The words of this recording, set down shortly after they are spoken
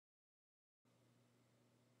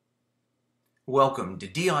Welcome to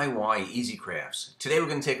DIY Easy Crafts. Today we're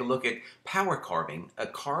going to take a look at power carving a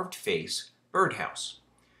carved face birdhouse.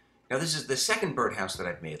 Now this is the second birdhouse that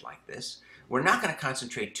I've made like this. We're not going to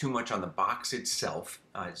concentrate too much on the box itself.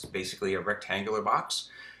 It's basically a rectangular box.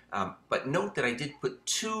 But note that I did put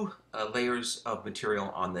two layers of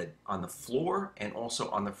material on the floor and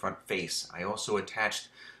also on the front face. I also attached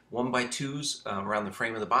 1x2s around the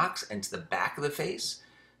frame of the box and to the back of the face,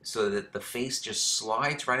 so that the face just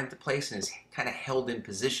slides right into place and is kind of held in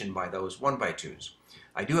position by those 1x2s.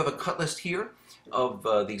 I do have a cut list here of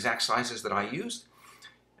the exact sizes that I used.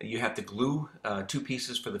 You have to glue two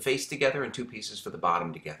pieces for the face together and two pieces for the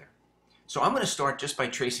bottom together. So I'm going to start just by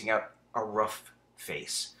tracing out a rough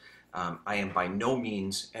face. I am by no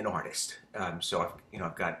means an artist. So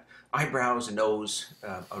I've got eyebrows, a nose,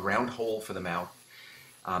 a round hole for the mouth.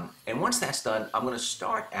 And once that's done, I'm going to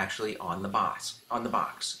start actually on the box.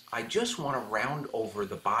 I just want to round over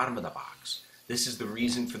the bottom of the box. This is the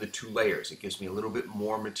reason for the two layers. It gives me a little bit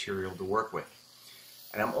more material to work with.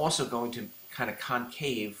 And I'm also going to kind of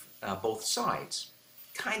concave both sides,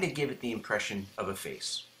 kind of give it the impression of a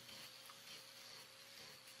face.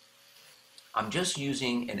 I'm just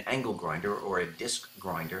using an angle grinder or a disc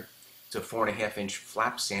grinder. It's a 4.5-inch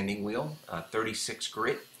flap sanding wheel, 36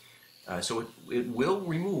 grit. So it will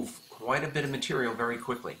remove quite a bit of material very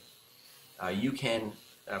quickly. You can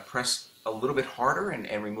press a little bit harder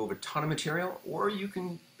and remove a ton of material, or you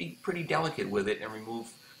can be pretty delicate with it and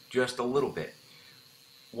remove just a little bit.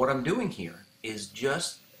 What I'm doing here is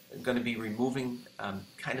just going to be removing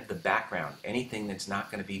kind of the background, anything that's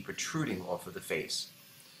not going to be protruding off of the face.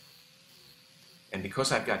 And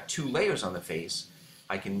because I've got two layers on the face,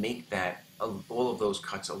 I can make all of those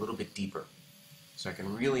cuts a little bit deeper. So I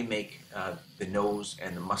can really make the nose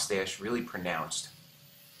and the mustache really pronounced.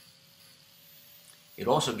 It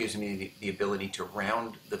also gives me the ability to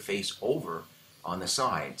round the face over on the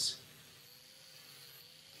sides.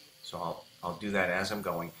 So I'll do that as I'm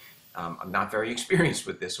going. I'm not very experienced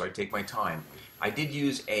with this, so I take my time. I did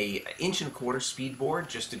use a 1.25 inch speed board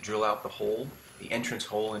just to drill out the hole, the entrance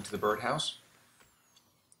hole into the birdhouse.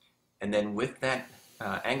 And then with that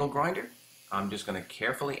angle grinder, I'm just going to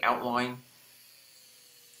carefully outline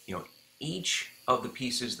each of the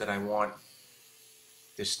pieces that I want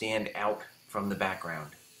to stand out from the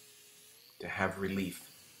background, to have relief.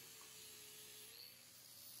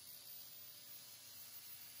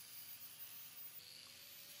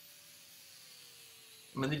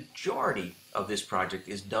 The majority of this project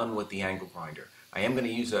is done with the angle grinder. I am going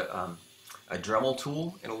to use a Dremel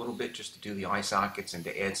tool in a little bit just to do the eye sockets and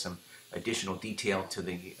to add some additional detail to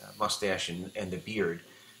the mustache and the beard.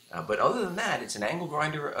 But other than that, it's an angle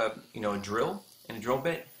grinder, a drill and a drill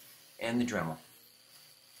bit, and the Dremel.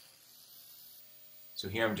 So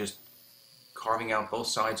here I'm just carving out both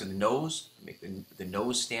sides of the nose, make the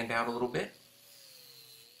nose stand out a little bit.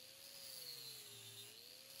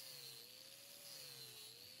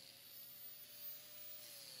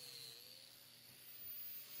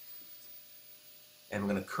 And I'm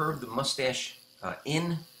going to curve the mustache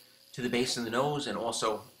in to the base of the nose and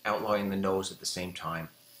also outline the nose at the same time.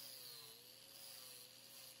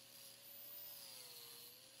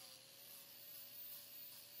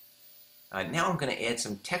 Now I'm going to add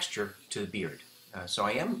some texture to the beard. So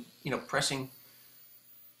I am, pressing,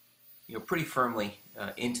 pretty firmly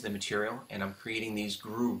into the material, and I'm creating these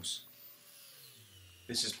grooves.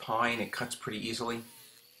 This is pine; it cuts pretty easily.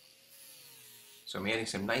 So I'm adding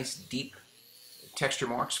some nice deep texture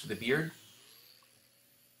marks for the beard.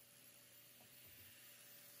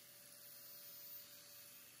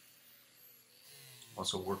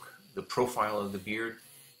 Also work the profile of the beard,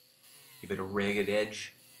 give it a ragged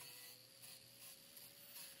edge.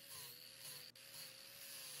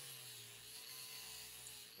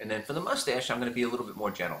 And then for the mustache, I'm going to be a little bit more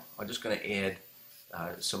gentle. I'm just going to add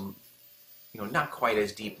some, not quite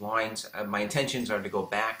as deep lines. My intentions are to go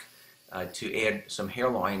back to add some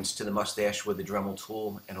hairlines to the mustache with the Dremel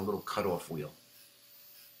tool and a little cutoff wheel.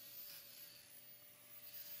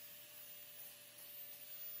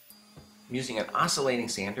 I'm using an oscillating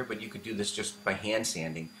sander, but you could do this just by hand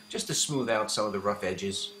sanding, just to smooth out some of the rough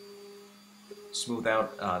edges, smooth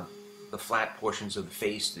out the flat portions of the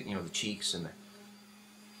face, the cheeks and the.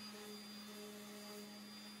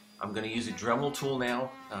 I'm going to use a Dremel tool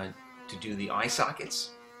now to do the eye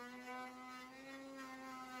sockets.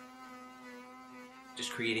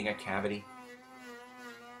 Just creating a cavity.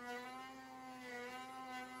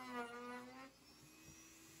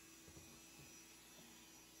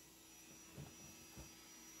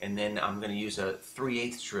 And then I'm going to use a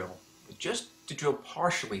 3/8 drill just to drill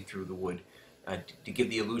partially through the wood to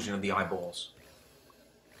give the illusion of the eyeballs.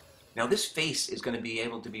 Now this face is going to be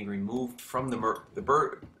able to be removed from the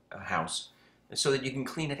bird house so that you can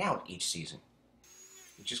clean it out each season.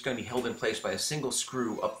 It's just going to be held in place by a single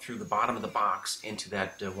screw up through the bottom of the box into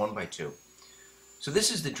that 1x2. So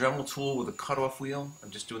this is the Dremel tool with a cutoff wheel.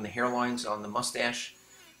 I'm just doing the hairlines on the mustache.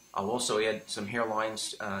 I'll also add some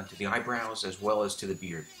hairlines to the eyebrows as well as to the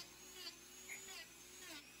beard.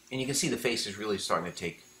 And you can see the face is really starting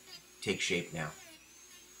to take shape now.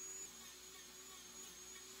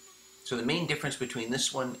 So the main difference between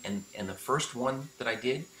this one and the first one that I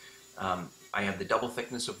did, I have the double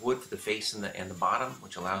thickness of wood for the face and the bottom,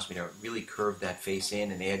 which allows me to really curve that face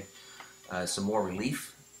in and add some more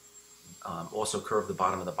relief. Also curve the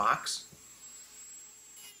bottom of the box.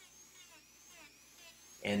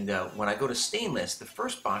 And when I go to stainless, the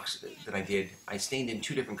first box that I did, I stained in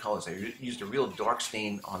two different colors. I used a real dark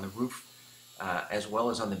stain on the roof as well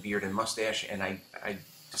as on the beard and mustache, and I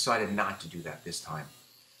decided not to do that this time.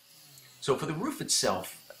 So for the roof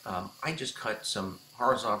itself, I just cut some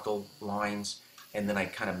horizontal lines and then I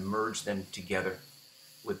kind of merged them together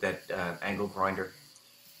with that angle grinder,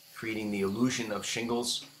 creating the illusion of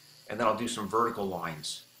shingles, and then I'll do some vertical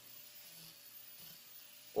lines.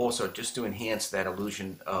 Also, just to enhance that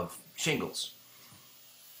illusion of shingles.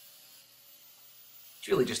 It's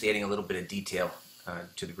really just adding a little bit of detail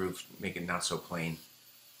to the roof, make it not so plain.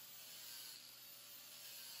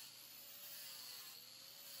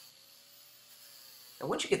 And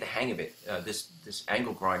once you get the hang of it, this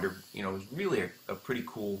angle grinder, is really a pretty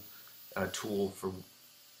cool tool for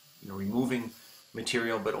removing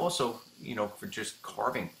material, but also for just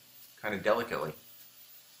carving kind of delicately.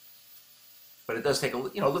 But it does take a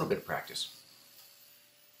little bit of practice.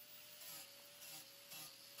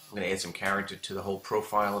 I'm going to add some character to the whole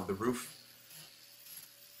profile of the roof.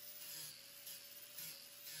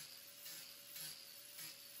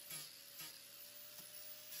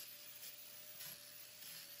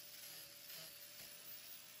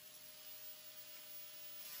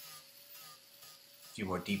 A few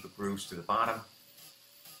more deeper grooves to the bottom.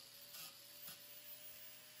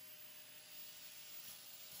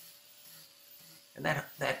 And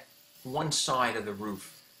that one side of the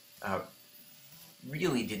roof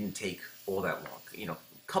really didn't take all that long, a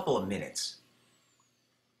couple of minutes.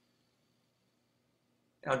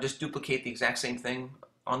 And I'll just duplicate the exact same thing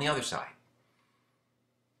on the other side.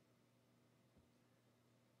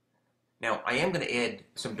 Now, I am going to add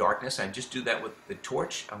some darkness. I just do that with the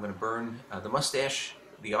torch. I'm going to burn the mustache,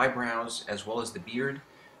 the eyebrows, as well as the beard.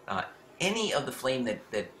 Any of the flame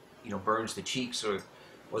that burns the cheeks or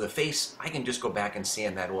the face, I can just go back and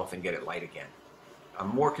sand that off and get it light again. I'm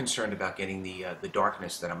more concerned about getting the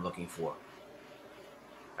darkness that I'm looking for.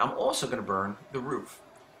 I'm also going to burn the roof.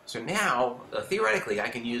 So now, theoretically, I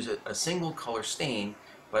can use a single color stain,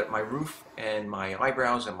 but my roof and my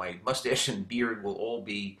eyebrows and my mustache and beard will all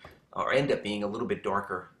be, or end up being, a little bit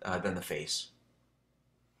darker than the face.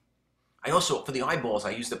 I also, for the eyeballs,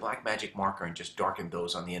 I used the black magic marker and just darkened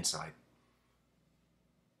those on the inside.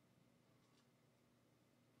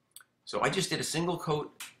 So I just did a single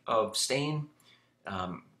coat of stain.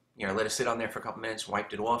 I let it sit on there for a couple minutes,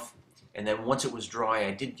 wiped it off, and then once it was dry,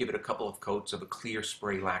 I did give it a couple of coats of a clear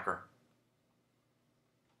spray lacquer.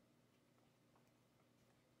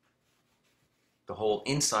 The whole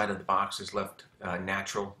inside of the box is left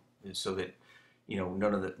natural, so that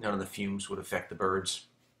none of the fumes would affect the birds.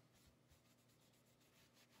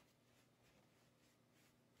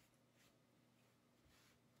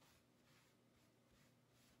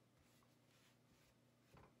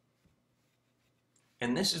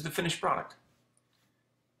 And this is the finished product.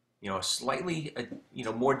 A slightly,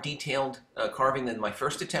 more detailed carving than my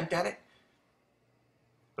first attempt at it,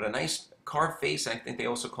 but a nice carved face. I think they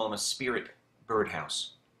also call them a spirit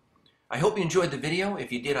birdhouse. I hope you enjoyed the video.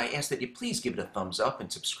 If you did, I ask that you please give it a thumbs up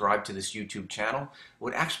and subscribe to this YouTube channel. I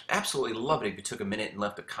would absolutely love it if you took a minute and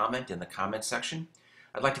left a comment in the comment section.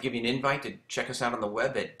 I'd like to give you an invite to check us out on the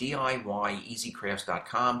web at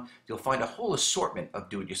DIYeasycrafts.com. You'll find a whole assortment of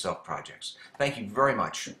do-it-yourself projects. Thank you very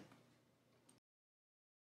much.